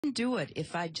Do it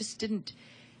if I just didn't,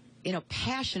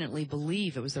 passionately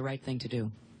believe it was the right thing to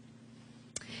do.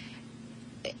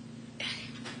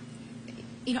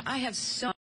 I have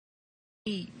so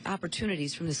many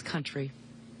opportunities from this country.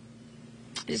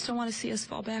 I just don't want to see us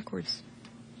fall backwards.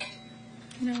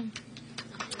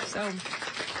 So.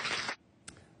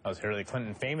 That was Hillary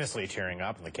Clinton famously tearing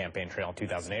up on the campaign trail in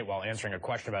 2008 while answering a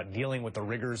question about dealing with the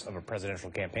rigors of a presidential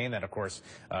campaign that, of course,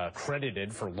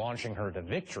 credited for launching her to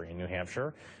victory in New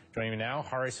Hampshire. Joining me now,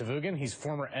 Hari Sevugan. He's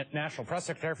former National Press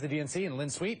Secretary for the DNC, and Lynn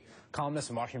Sweet, columnist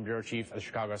and Washington Bureau Chief of the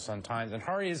Chicago Sun-Times. And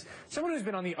Hari is someone who's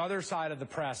been on the other side of the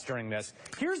press during this.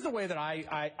 Here's the way that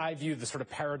I view the sort of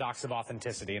paradox of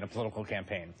authenticity in a political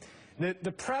campaign.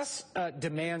 The press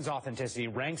demands authenticity,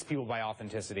 ranks people by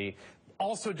authenticity,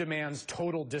 also demands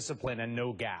total discipline and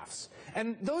no gaffes.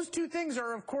 And those two things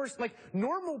are, of course, like,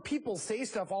 normal people say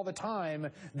stuff all the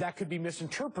time that could be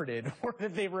misinterpreted or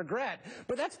that they regret,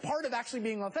 but that's part of actually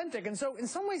being authentic. And so in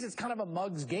some ways it's kind of a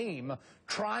mug's game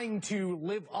trying to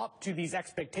live up to these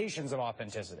expectations of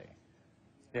authenticity.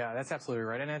 Yeah, that's absolutely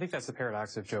right. And I think that's the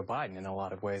paradox of Joe Biden in a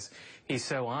lot of ways. He's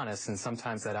so honest, and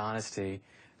sometimes that honesty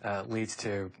leads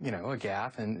to, a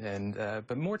gaffe,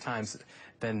 but more times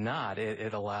than not,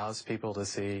 it allows people to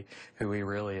see who he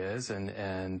really is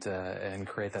and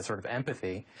create that sort of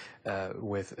empathy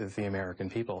with the American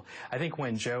people. I think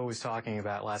when Joe was talking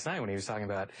about last night, when he was talking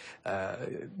about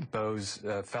Bo's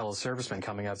fellow servicemen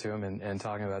coming up to him and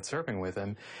talking about surfing with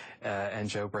him, and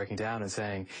Joe breaking down and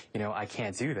saying, I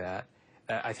can't do that.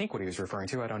 I think what he was referring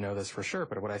to, I don't know this for sure,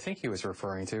 but what I think he was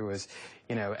referring to was,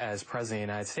 as President of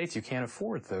the United States, you can't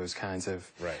afford those kinds of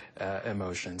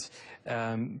emotions.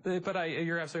 But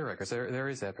you're absolutely right, because there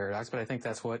is that paradox, but I think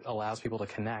that's what allows people to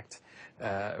connect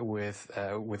with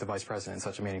the Vice President in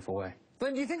such a meaningful way.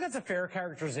 Lynn, do you think that's a fair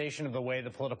characterization of the way the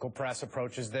political press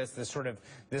approaches this sort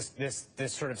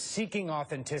of seeking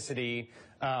authenticity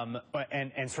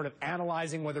and sort of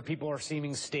analyzing whether people are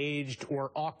seeming staged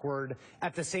or awkward,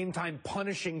 at the same time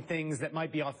punishing things that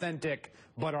might be authentic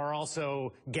but are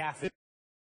also gaffes?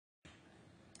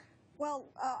 Well,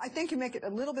 I think you make it a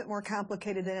little bit more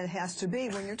complicated than it has to be.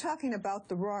 When you're talking about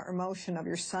the raw emotion of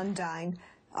your son dying,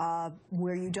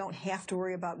 where you don't have to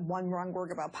worry about one wrong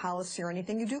word about policy or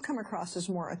anything, you do come across as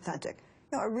more authentic.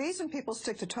 A reason people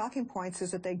stick to talking points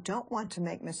is that they don't want to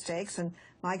make mistakes, and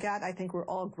my God, I think we're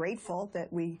all grateful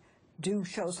that we do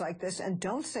shows like this and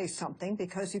don't say something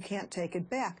because you can't take it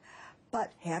back.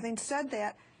 But having said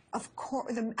that, of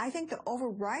course, I think the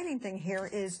overriding thing here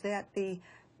is that the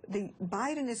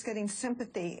Biden is getting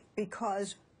sympathy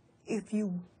because if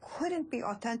you couldn't be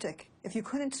authentic, if you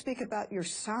couldn't speak about your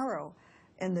sorrow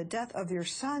and the death of your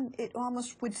son, it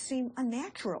almost would seem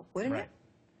unnatural, wouldn't it?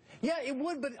 Yeah, it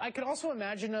would, but I could also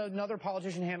imagine another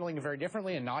politician handling it very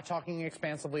differently and not talking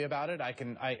expansively about it. I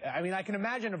mean, I can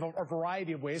imagine a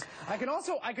variety of ways. I can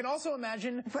also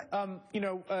imagine,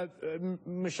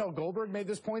 Michelle Goldberg made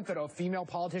this point that a female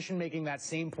politician making that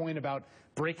same point about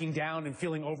breaking down and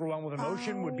feeling overwhelmed with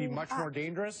emotion would be much more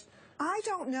dangerous. I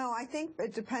don't know. I think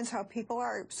it depends how people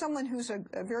are. Someone who's a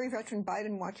very veteran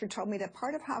Biden watcher told me that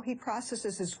part of how he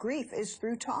processes his grief is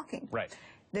through talking. Right.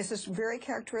 This is very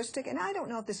characteristic, and I don't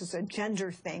know if this is a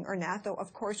gender thing or not, though,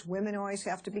 of course, women always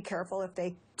have to be careful if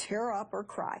they tear up or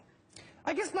cry.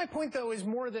 I guess my point, though, is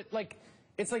more that,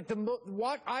 it's like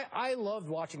I loved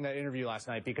watching that interview last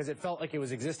night because it felt like it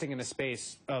was existing in a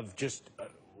space of just,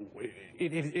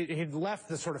 it had left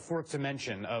the sort of fourth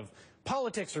dimension of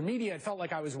politics or media. It felt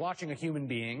like I was watching a human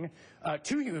being,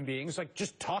 two human beings,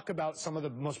 just talk about some of the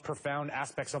most profound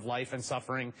aspects of life and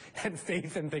suffering and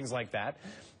faith and things like that.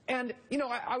 And,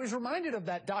 I was reminded of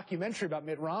that documentary about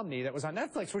Mitt Romney that was on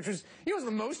Netflix, which was, was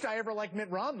the most I ever liked Mitt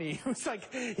Romney. It was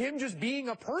like him just being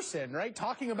a person, right,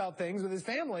 talking about things with his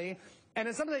family. And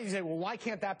it's something that you say, well, why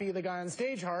can't that be the guy on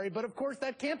stage, Hari? But, of course,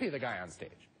 that can't be the guy on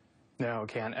stage. No, it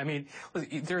can't. I mean,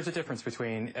 there's a difference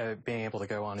between being able to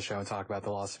go on a show and talk about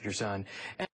the loss of your son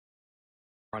and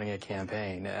running a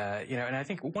campaign. And I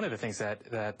think one of the things that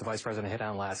the Vice President hit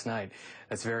on last night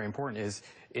that's very important is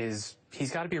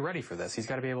he's got to be ready for this. He's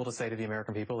got to be able to say to the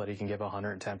American people that he can give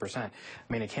 110%. I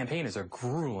mean, a campaign is a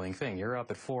grueling thing. You're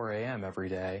up at 4 a.m. every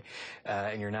day,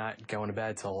 and you're not going to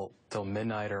bed till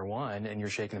midnight or 1, and you're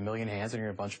shaking a million hands and you're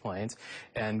in a bunch of planes.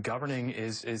 And governing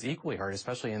is equally hard,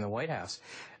 especially in the White House.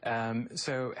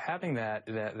 So having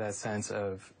that sense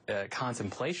of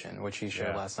contemplation, which he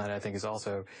showed last night, I think is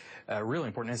also really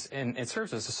important. And it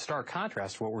serves as a stark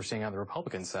contrast to what we're seeing on the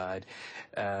Republican side,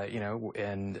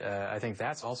 and I think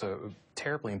that's also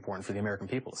terribly important for the American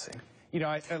people to see. You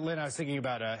know, Lynn, I was thinking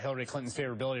about Hillary Clinton's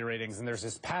favorability ratings, and there's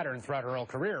this pattern throughout her whole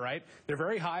career, right? They're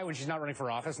very high when she's not running for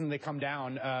office, and they come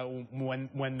down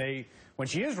when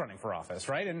she is running for office,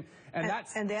 right? And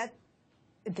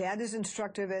that is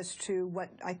instructive as to what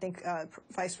I think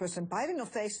Vice President Biden will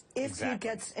face if he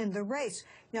gets in the race.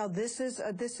 Now, this is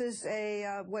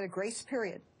a grace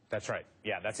period. That's right.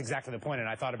 Yeah, that's exactly the point. And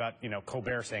I thought about,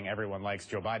 Colbert saying everyone likes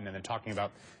Joe Biden, and then talking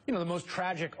about, the most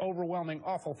tragic, overwhelming,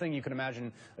 awful thing you can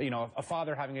imagine, a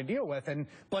father having to deal with.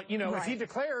 But if he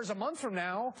declares a month from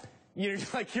now,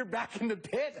 you're back in the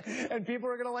pit, and people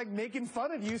are going to making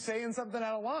fun of you saying something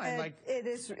out of line.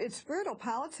 It's brutal.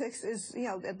 Politics is,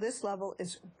 at this level,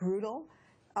 is brutal.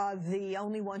 The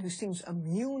only one who seems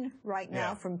immune right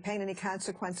now from paying any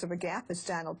consequence of a gaffe is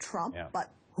Donald Trump.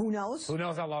 But who knows? Who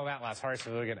knows how long that lasts? Harry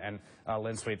Sevugan and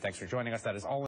Lynn Sweet, thanks for joining us. That is all.